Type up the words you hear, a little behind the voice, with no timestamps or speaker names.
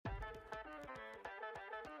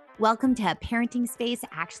Welcome to a parenting space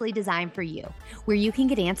actually designed for you, where you can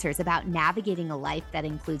get answers about navigating a life that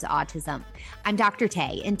includes autism. I'm Dr.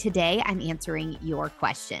 Tay, and today I'm answering your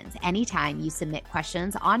questions. Anytime you submit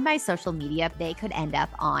questions on my social media, they could end up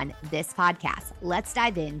on this podcast. Let's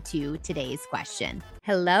dive into today's question.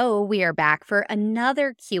 Hello, we are back for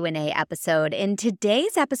another Q&A episode, and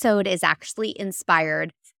today's episode is actually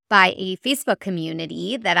inspired by a Facebook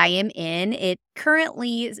community that I am in.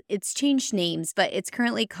 It's changed names, but it's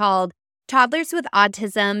currently called Toddlers with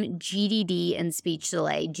Autism, GDD, and Speech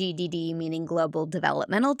Delay. GDD meaning Global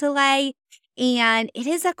Developmental Delay. And it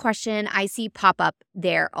is a question I see pop up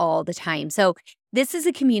there all the time. So this is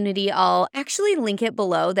a community. I'll actually link it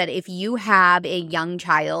below that if you have a young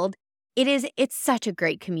child, it's such a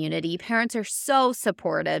great community. Parents are so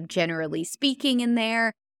supportive, generally speaking, in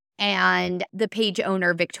there. And the page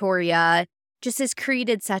owner, Victoria, just has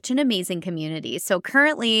created such an amazing community. So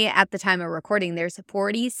currently, at the time of recording, there's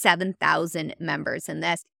 47,000 members in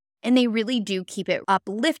this. And they really do keep it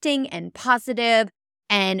uplifting and positive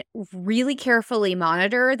and really carefully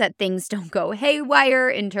monitor that things don't go haywire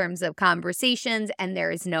in terms of conversations. And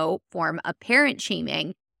there is no form of parent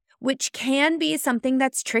shaming, which can be something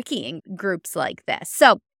that's tricky in groups like this.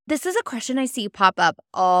 So this is a question I see pop up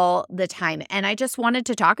all the time, and I just wanted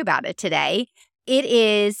to talk about it today. It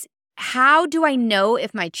is, how do I know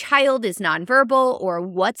if my child is nonverbal, or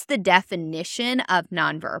what's the definition of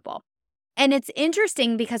nonverbal? And it's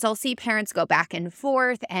interesting because I'll see parents go back and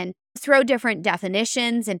forth and throw different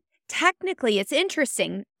definitions, and technically it's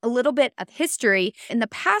interesting. A little bit of history. In the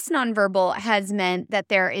past, nonverbal has meant that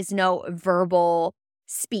there is no verbal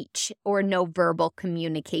speech or no verbal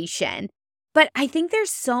communication. But I think there's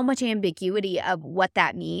so much ambiguity of what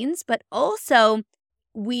that means. But also,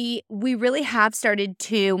 we really have started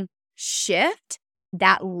to shift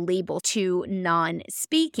that label to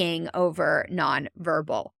non-speaking over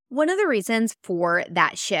nonverbal. One of the reasons for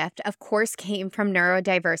that shift, of course, came from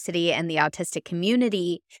neurodiversity and the autistic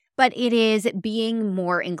community, but it is being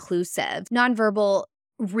more inclusive. Nonverbal,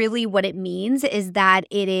 really what it means is that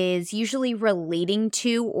it is usually relating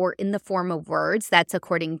to or in the form of words. That's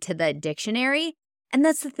according to the dictionary. And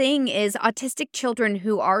that's the thing, is autistic children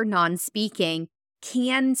who are non-speaking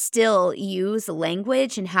can still use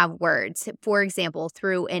language and have words. For example,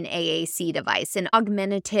 through an AAC device, an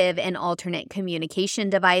augmentative and alternate communication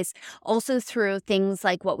device, also through things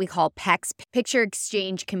like what we call PECS, Picture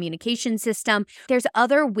Exchange Communication System. There's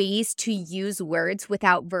other ways to use words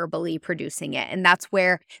without verbally producing it. And that's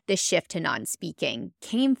where the shift to non-speaking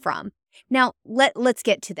came from. Now, let's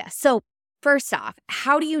get to this. So first off,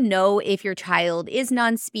 how do you know if your child is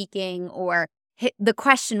non-speaking, or the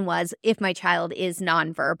question was if my child is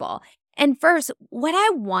nonverbal? And first, what I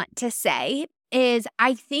want to say is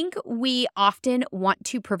I think we often want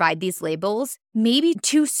to provide these labels maybe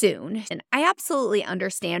too soon. And I absolutely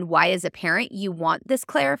understand why, as a parent, you want this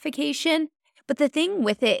clarification. But the thing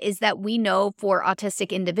with it is that we know for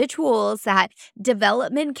autistic individuals that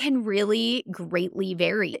development can really greatly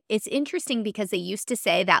vary. It's interesting because they used to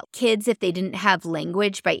say that kids, if they didn't have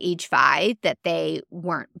language by age 5, that they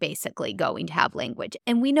weren't basically going to have language.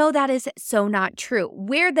 And we know that is so not true.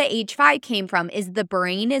 Where the age 5 came from is the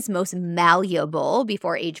brain is most malleable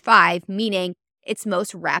before age 5, meaning it's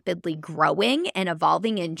most rapidly growing and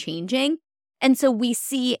evolving and changing. And so we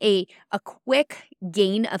see a quick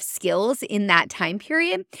gain of skills in that time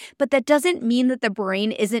period, but that doesn't mean that the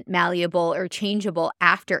brain isn't malleable or changeable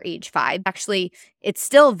after age 5. Actually, it's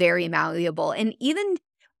still very malleable, and even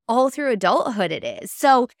all through adulthood it is.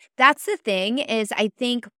 So that's the thing, is I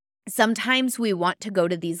think sometimes we want to go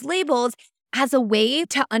to these labels as a way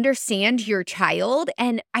to understand your child.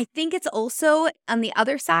 And I think it's also, on the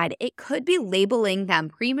other side, it could be labeling them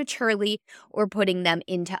prematurely or putting them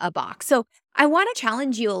into a box. So I want to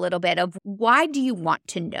challenge you a little bit of, why do you want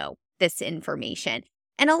to know this information?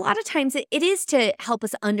 And a lot of times it is to help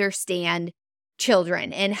us understand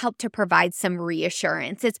children and help to provide some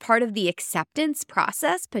reassurance. It's part of the acceptance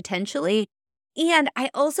process, potentially. And I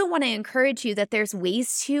also want to encourage you that there's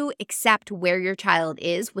ways to accept where your child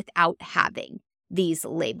is without having these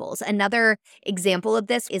labels. Another example of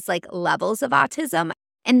this is like levels of autism.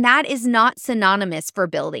 And that is not synonymous for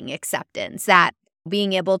building acceptance. That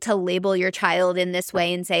being able to label your child in this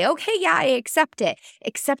way and say, okay, yeah, I accept it.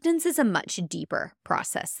 Acceptance is a much deeper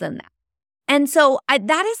process than that. And so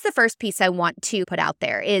that is the first piece I want to put out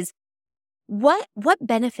there, is what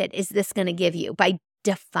benefit is this going to give you by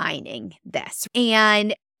defining this?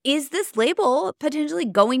 And is this label potentially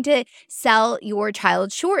going to sell your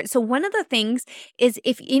child short? So one of the things is,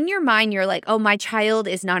 if in your mind you're like, oh, my child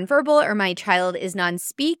is nonverbal or my child is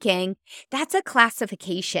non-speaking, that's a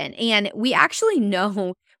classification. And we actually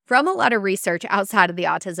know from a lot of research outside of the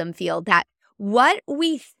autism field that what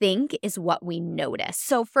we think is what we notice.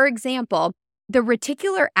 So, for example, the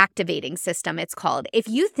reticular activating system, it's called. If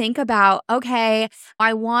you think about, okay,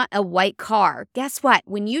 I want a white car, guess what?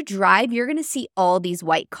 When you drive, you're going to see all these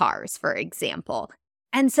white cars, for example.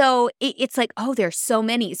 And so it's like, oh, there's so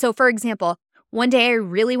many. So, for example, one day I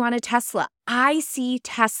really want a Tesla. I see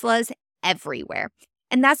Teslas everywhere.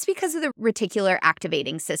 And that's because of the reticular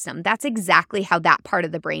activating system. That's exactly how that part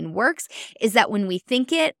of the brain works, is that when we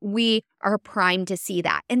think it, we are primed to see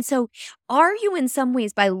that. And so are you in some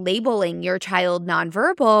ways, by labeling your child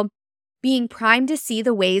nonverbal, being primed to see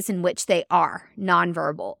the ways in which they are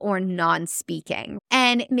nonverbal or non-speaking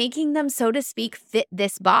and making them, so to speak, fit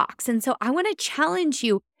this box? And so I want to challenge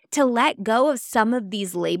you to let go of some of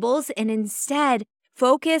these labels and instead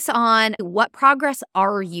focus on what progress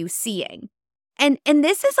are you seeing? And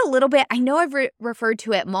this is a little bit, I know I've referred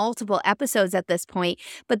to it multiple episodes at this point,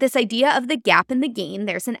 but this idea of the gap and the gain,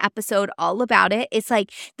 there's an episode all about it. It's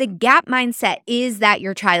like the gap mindset is that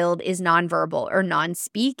your child is nonverbal or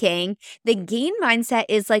non-speaking. The gain mindset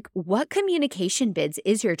is like, what communication bids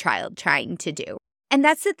is your child trying to do? And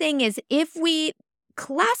that's the thing, is if we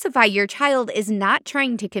classify your child is not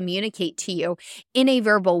trying to communicate to you in a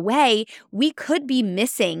verbal way, we could be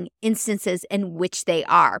missing instances in which they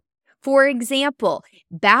are. For example,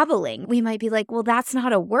 babbling, we might be like, well, that's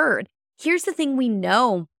not a word. Here's the thing we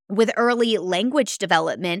know with early language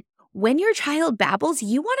development. When your child babbles,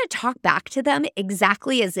 you want to talk back to them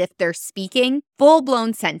exactly as if they're speaking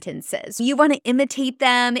full-blown sentences. You want to imitate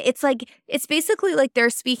them. It's basically like they're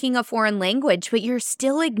speaking a foreign language, but you're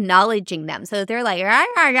still acknowledging them. So they're like, rah,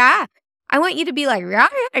 rah, rah. I want you to be like, rah,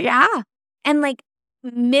 rah, rah. And like,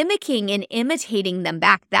 mimicking and imitating them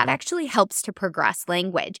back, that actually helps to progress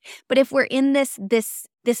language. But if we're in this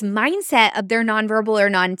mindset of they're nonverbal or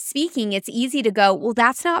non-speaking, it's easy to go, well,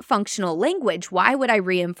 that's not functional language. Why would I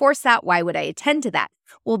reinforce that? Why would I attend to that?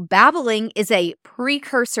 Well, babbling is a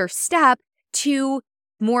precursor step to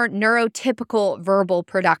more neurotypical verbal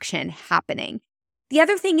production happening. The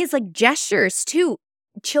other thing is like gestures too.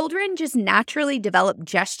 Children just naturally develop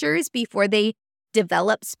gestures before they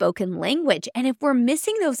develop spoken language. And if we're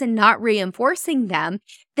missing those and not reinforcing them,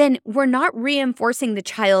 then we're not reinforcing the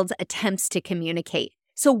child's attempts to communicate.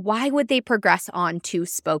 So why would they progress on to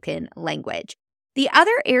spoken language? The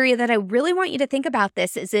other area that I really want you to think about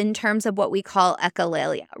this is in terms of what we call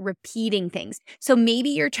echolalia, repeating things. So maybe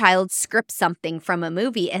your child scripts something from a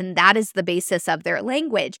movie and that is the basis of their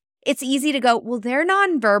language. It's easy to go, well, they're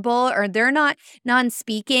nonverbal or they're not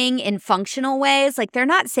non-speaking in functional ways. Like they're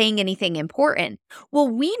not saying anything important. Well,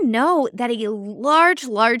 we know that a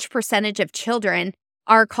large percentage of children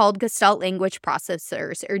are called Gestalt language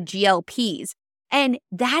processors or GLPs. And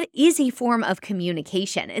that is a form of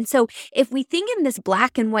communication. And so if we think in this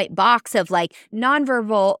black and white box of like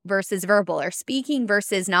nonverbal versus verbal or speaking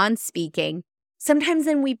versus non-speaking, sometimes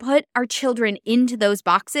then we put our children into those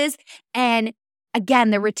boxes, and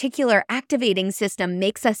again, the reticular activating system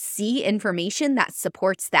makes us see information that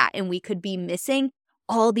supports that, and we could be missing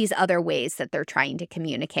all these other ways that they're trying to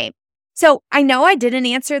communicate. So I know I didn't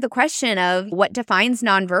answer the question of what defines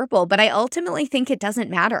nonverbal, but I ultimately think it doesn't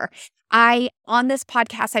matter. On this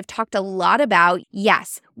podcast, I've talked a lot about,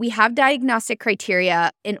 yes, we have diagnostic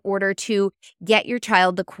criteria in order to get your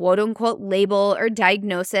child the quote unquote label or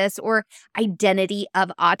diagnosis or identity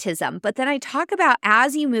of autism. But then I talk about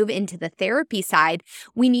as you move into the therapy side,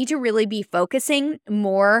 we need to really be focusing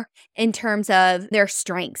more in terms of their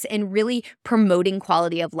strengths and really promoting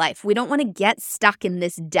quality of life. We don't want to get stuck in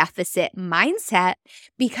this deficit mindset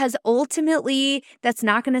because ultimately that's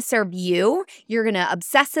not going to serve you. You're going to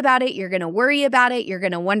obsess about it. You're going to worry about it. You're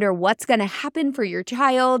going to wonder what's going to happen for your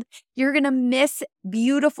child. You're going to miss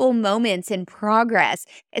beautiful moments in progress.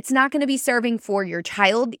 It's not going to be serving for your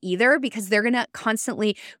child either because they're going to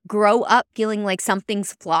constantly grow up feeling like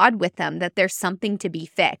something's flawed with them, that there's something to be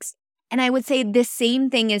fixed. And I would say the same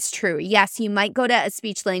thing is true. Yes, you might go to a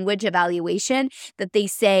speech language evaluation that they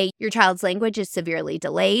say your child's language is severely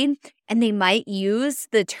delayed, and they might use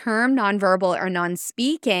the term nonverbal or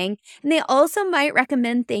non-speaking, and they also might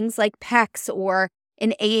recommend things like PECS or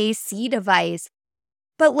an AAC device.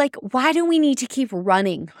 But like, why do we need to keep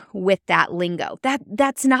running with that lingo?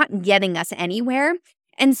 That's not getting us anywhere.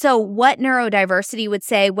 And so what neurodiversity would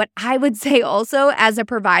say, what I would say also as a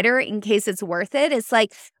provider, in case it's worth it, is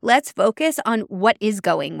like, let's focus on what is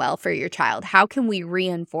going well for your child. How can we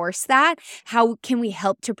reinforce that? How can we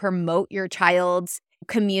help to promote your child's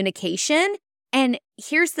communication? And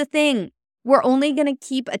here's the thing. We're only going to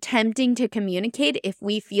keep attempting to communicate if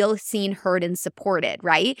we feel seen, heard, and supported,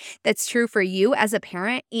 right? That's true for you as a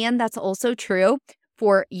parent, and that's also true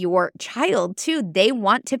for your child too. They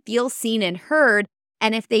want to feel seen and heard.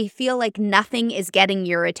 And if they feel like nothing is getting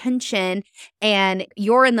your attention and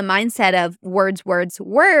you're in the mindset of words, words,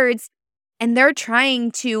 words, and they're trying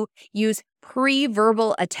to use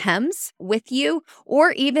pre-verbal attempts with you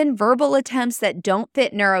or even verbal attempts that don't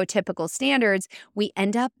fit neurotypical standards, we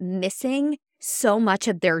end up missing so much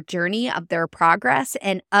of their journey, of their progress,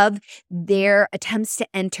 and of their attempts to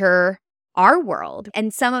enter our world.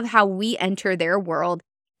 And some of how we enter their world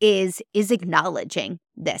is acknowledging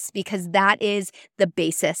this, because that is the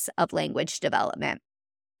basis of language development.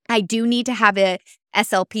 I do need to have a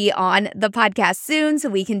SLP on the podcast soon so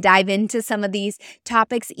we can dive into some of these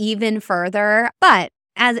topics even further. But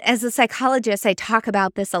as a psychologist, I talk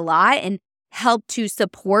about this a lot and help to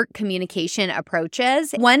support communication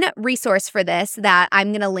approaches. One resource for this that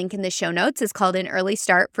I'm going to link in the show notes is called An Early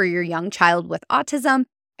Start for Your Young Child with Autism.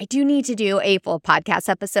 I do need to do a full podcast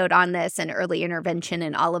episode on this and early intervention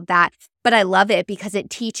and all of that, but I love it because it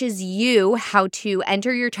teaches you how to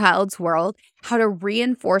enter your child's world, how to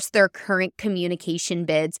reinforce their current communication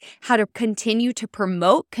bids, how to continue to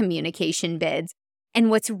promote communication bids. And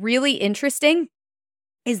what's really interesting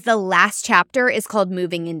is the last chapter is called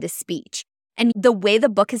Moving into Speech. And the way the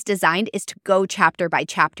book is designed is to go chapter by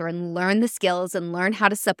chapter and learn the skills and learn how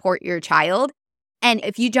to support your child. And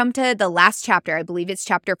if you jump to the last chapter, I believe it's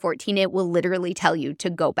chapter 14, it will literally tell you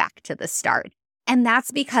to go back to the start. And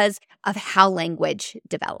that's because of how language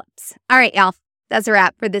develops. All right, y'all, that's a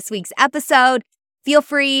wrap for this week's episode. Feel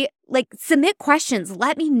free, submit questions.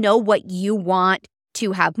 Let me know what you want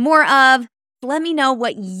to have more of. Let me know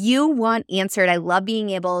what you want answered. I love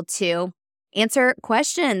being able to answer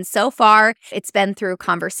questions. So far, it's been through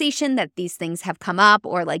conversation that these things have come up,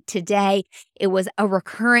 or like today, it was a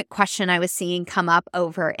recurrent question I was seeing come up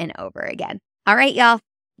over and over again. All right, y'all,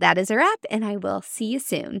 that is a wrap, and I will see you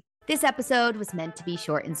soon. This episode was meant to be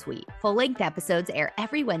short and sweet. Full-length episodes air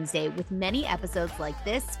every Wednesday with many episodes like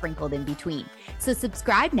this sprinkled in between. So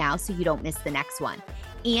subscribe now so you don't miss the next one.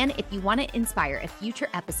 And if you want to inspire a future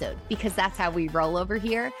episode, because that's how we roll over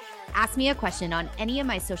here, ask me a question on any of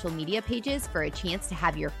my social media pages for a chance to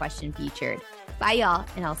have your question featured. Bye, y'all,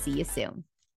 and I'll see you soon.